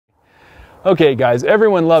Okay guys,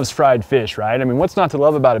 everyone loves fried fish, right? I mean, what's not to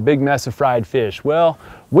love about a big mess of fried fish? Well,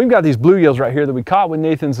 we've got these bluegills right here that we caught with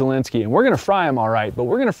Nathan Zielinski, and we're gonna fry them all right, but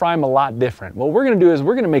we're gonna fry them a lot different. What we're gonna do is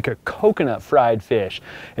we're gonna make a coconut fried fish.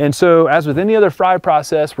 And so, as with any other fry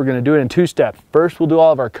process, we're gonna do it in 2 steps. First, we'll do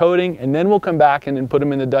all of our coating, and then we'll come back and then put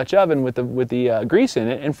them in the Dutch oven with the grease in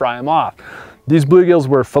it and fry them off. These bluegills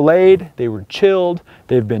were filleted, they were chilled,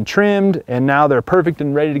 they've been trimmed, and now they're perfect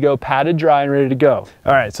and ready to go, patted dry and ready to go.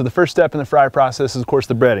 All right, so the first step in the fry process is, of course,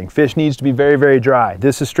 the breading. Fish needs to be very, very dry.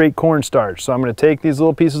 This is straight cornstarch, so I'm gonna take these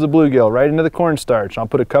little pieces of bluegill right into the cornstarch. I'll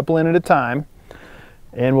put a couple in at a time,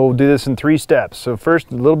 and we'll do this in 3 steps. So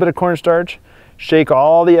first, a little bit of cornstarch, shake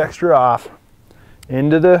all the extra off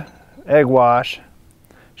into the egg wash,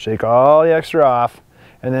 shake all the extra off,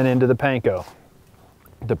 and then into the panko.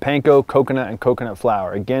 The panko, coconut, and coconut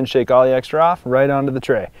flour. Again, shake all the extra off right onto the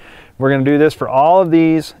tray. We're going to do this for all of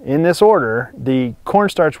these in this order. The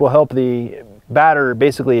cornstarch will help the batter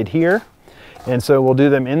basically adhere, and so we'll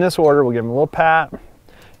do them in this order. We'll give them a little pat,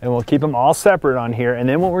 and we'll keep them all separate on here, and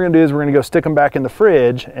then what we're going to do is we're going to go stick them back in the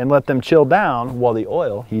fridge and let them chill down while the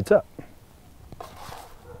oil heats up.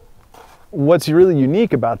 What's really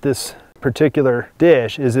unique about this particular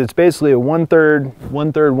dish is it's basically a one-third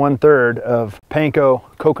of panko,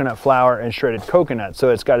 coconut flour, and shredded coconut.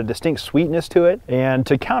 So it's got a distinct sweetness to it. And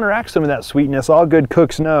to counteract some of that sweetness, all good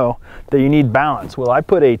cooks know that you need balance. Well, I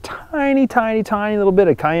put a tiny little bit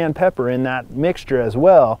of cayenne pepper in that mixture as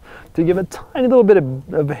well to give a tiny little bit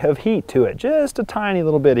of heat to it. Just a tiny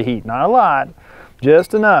little bit of heat, not a lot,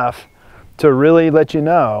 just enough to really let you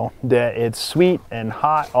know that it's sweet and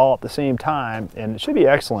hot all at the same time, and it should be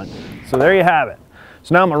excellent. So there you have it.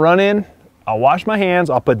 So now I'm gonna run in, I'll wash my hands,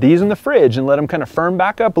 I'll put these in the fridge and let them kind of firm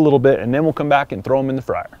back up a little bit, and then we'll come back and throw them in the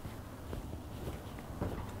fryer.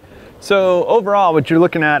 So overall, what you're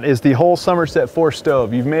looking at is the whole Somerset 4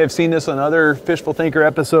 stove. You may have seen this on other Fishful Thinker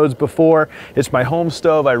episodes before. It's my home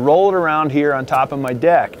stove. I roll it around here on top of my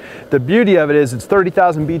deck. The beauty of it is it's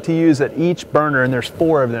 30,000 BTUs at each burner, and there's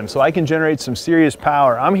 4 of them, so I can generate some serious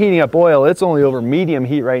power. I'm heating up oil. It's only over medium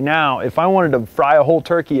heat right now. If I wanted to fry a whole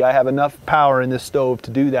turkey, I have enough power in this stove to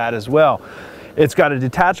do that as well. It's got a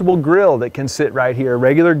detachable grill that can sit right here, a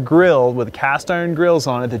regular grill with cast iron grills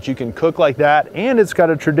on it that you can cook like that, and it's got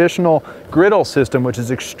a traditional griddle system, which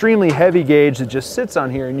is extremely heavy gauge that just sits on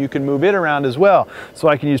here, and you can move it around as well. So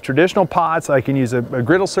I can use traditional pots, I can use a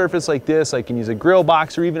griddle surface like this, I can use a grill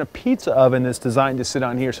box, or even a pizza oven that's designed to sit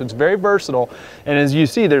on here. So it's very versatile, and as you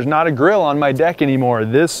see, there's not a grill on my deck anymore.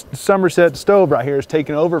 This Somerset stove right here is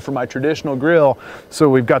taken over for my traditional grill. So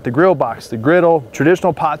we've got the grill box, the griddle,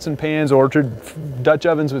 traditional pots and pans, or Dutch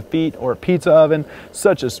ovens with feet, or a pizza oven.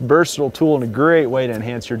 Such a versatile tool and a great way to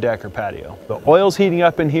enhance your deck or patio. The oil's heating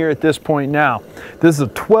up in here at this point now. This is a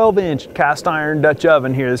 12-inch cast iron Dutch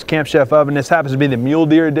oven here, this Camp Chef oven. This happens to be the Mule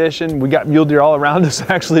Deer edition. We got mule deer all around us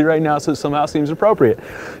actually right now, so it somehow seems appropriate.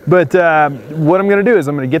 But what I'm gonna do is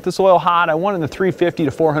I'm gonna get this oil hot. I want it in the 350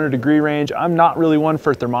 to 400 degree range. I'm not really one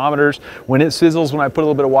for thermometers. When it sizzles, when I put a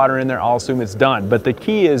little bit of water in there, I'll assume it's done. But the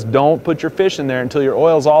key is don't put your fish in there until your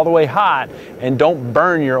oil's all the way hot, and don't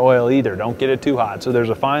burn your oil either. Don't get it too hot. So there's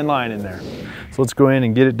a fine line in there. So let's go in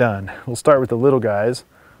and get it done. We'll start with the little guys.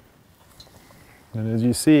 And as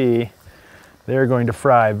you see, they're going to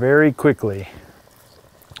fry very quickly.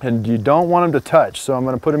 And you don't want them to touch. So I'm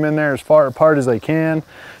going to put them in there as far apart as I can.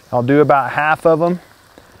 I'll do about half of them.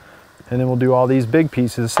 And then we'll do all these big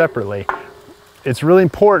pieces separately. It's really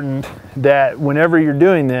important that whenever you're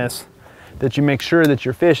doing this, that you make sure that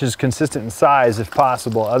your fish is consistent in size if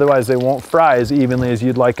possible. Otherwise they won't fry as evenly as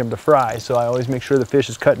you'd like them to fry. So I always make sure the fish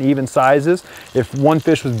is cut in even sizes. If one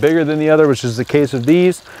fish was bigger than the other, which is the case of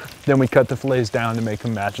these, then we cut the fillets down to make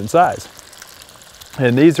them match in size.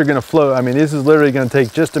 And these are gonna float. I mean, this is literally gonna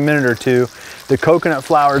take just a minute or two. The coconut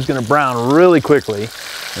flour is gonna brown really quickly.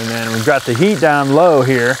 And then we've got the heat down low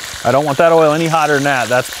here. I don't want that oil any hotter than that.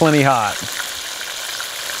 That's plenty hot.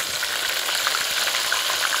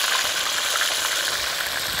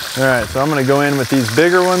 All right, so I'm gonna go in with these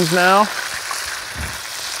bigger ones now,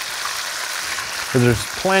 because there's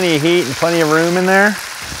plenty of heat and plenty of room in there.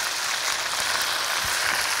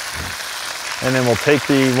 And then we'll take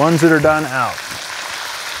the ones that are done out.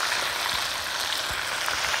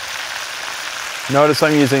 Notice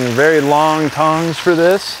I'm using very long tongs for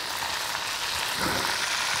this.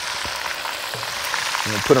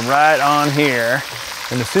 I'm gonna put them right on here.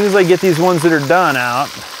 And as soon as I get these ones that are done out,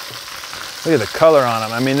 look at the color on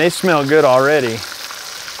them. I mean, they smell good already. As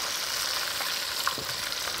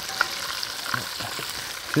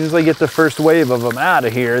soon as I get the first wave of them out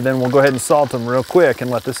of here, then we'll go ahead and salt them real quick and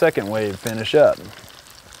let the second wave finish up.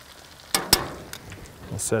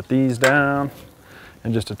 We'll set these down,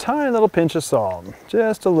 and just a tiny little pinch of salt.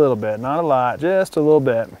 Just a little bit, not a lot, just a little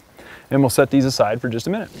bit. And we'll set these aside for just a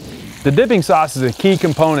minute. The dipping sauce is a key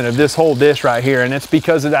component of this whole dish right here, and it's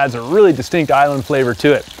because it adds a really distinct island flavor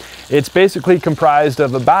to it. It's basically comprised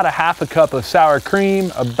of about 1/2 cup of sour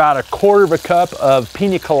cream, about 1/4 cup of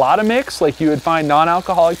pina colada mix, like you would find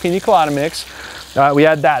non-alcoholic pina colada mix. We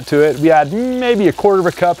add that to it. We add maybe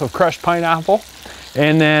 1/4 cup of crushed pineapple,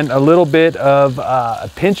 and then a little bit of a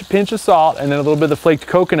pinch of salt, and then a little bit of flaked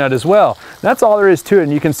coconut as well. That's all there is to it,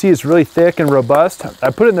 and you can see it's really thick and robust.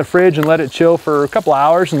 I put it in the fridge and let it chill for a couple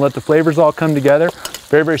hours and let the flavors all come together.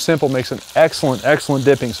 Very, very simple, makes an excellent, excellent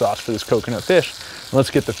dipping sauce for this coconut fish. Let's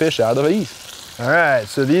get the fish out of these. All right,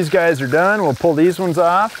 so these guys are done. We'll pull these ones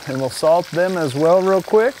off and we'll salt them as well real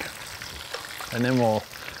quick. And then we'll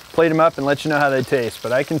plate them up and let you know how they taste.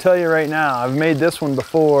 But I can tell you right now, I've made this one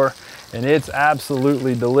before and it's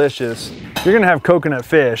absolutely delicious. You're gonna have coconut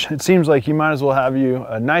fish. It seems like you might as well have you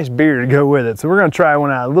a nice beer to go with it. So we're gonna try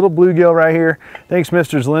one out. A little bluegill right here. Thanks,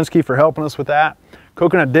 Mr. Zielinski, for helping us with that.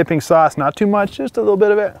 Coconut dipping sauce, not too much, just a little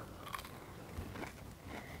bit of it.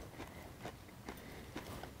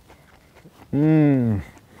 You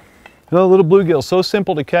know, little bluegill, so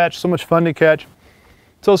simple to catch, so much fun to catch,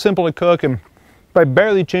 so simple to cook, and by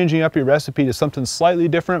barely changing up your recipe to something slightly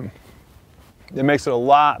different, it makes it a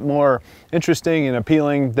lot more interesting and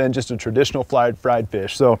appealing than just a traditional fried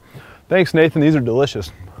fish. So thanks, Nathan, these are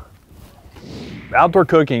delicious. Outdoor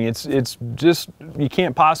cooking, it's just, you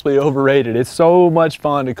can't possibly overrate it. It's so much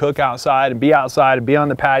fun to cook outside and be on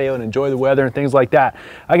the patio and enjoy the weather and things like that.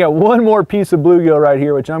 I got one more piece of bluegill right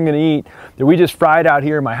here, which I'm gonna eat, that we just fried out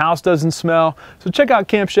here. My house doesn't smell. So check out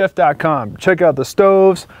campchef.com. Check out the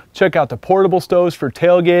stoves, check out the portable stoves for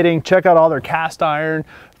tailgating, check out all their cast iron,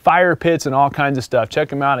 fire pits, and all kinds of stuff. Check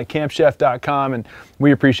them out at campchef.com, and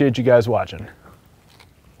we appreciate you guys watching.